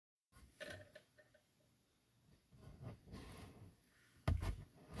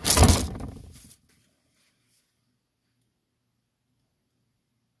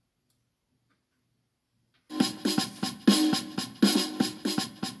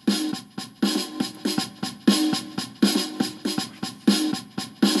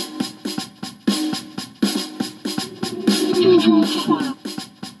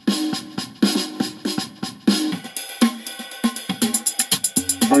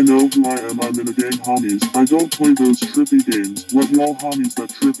I know who I am, I'm in a gang, homies. I don't play those trippy games. What y'all homies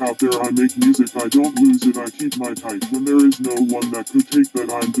that trip out there, I make music, I don't lose it, I keep my tight. When there is no one that could take that,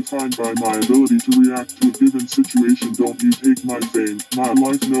 I'm defined by my ability to react to a given situation. Don't you take my fame, my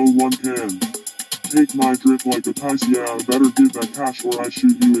life no one can. Take my drip like a pice, yeah, better give that cash or I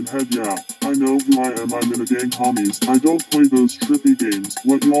shoot you in head, yeah. I know who I am, I'm in a gang, homies. I don't play those trippy games.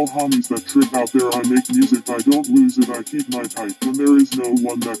 What y'all homies that trip out there, I make music, I don't lose it, I keep my tight. When there is no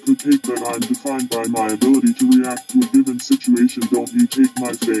one that could take that, I'm defined by my ability to react to a given situation. Don't you take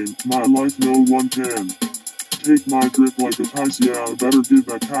my fame, my life no one can. Take my drip like a pice, yeah, better give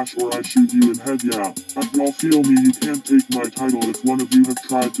that cash or I shoot you in head, yeah. Y'all feel me, you can't take my title. If one of you have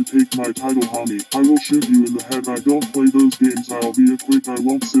tried to take my title, homie, I will shoot you in the head. I don't play those games, I'll be a quick, I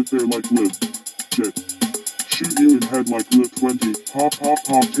won't sit there like Lib. Shit. Shoot you in head like Lib 20. Pop, pop,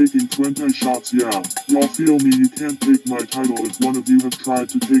 pop, taking 20 shots, yeah. Y'all feel me, you can't take my title. If one of you have tried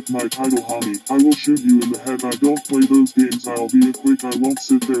to take my title, homie, I will shoot you in the head. I don't play those games, I'll be a quick, I won't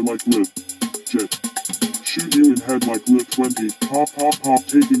sit there like Lib. Shit. Shoot you in head like Lib 20. Pop, pop, pop,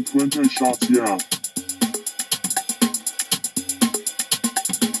 taking 20 shots, yeah.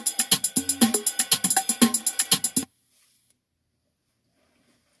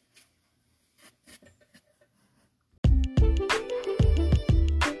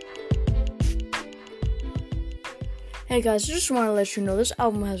 Hey guys, I just want to let you know this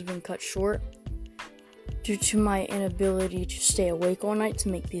album has been cut short due to my inability to stay awake all night to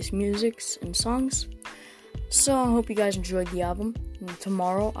make these musics and songs. So I hope you guys enjoyed the album. And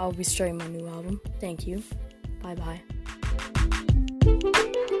tomorrow I'll be starting my new album. Thank you. Bye bye.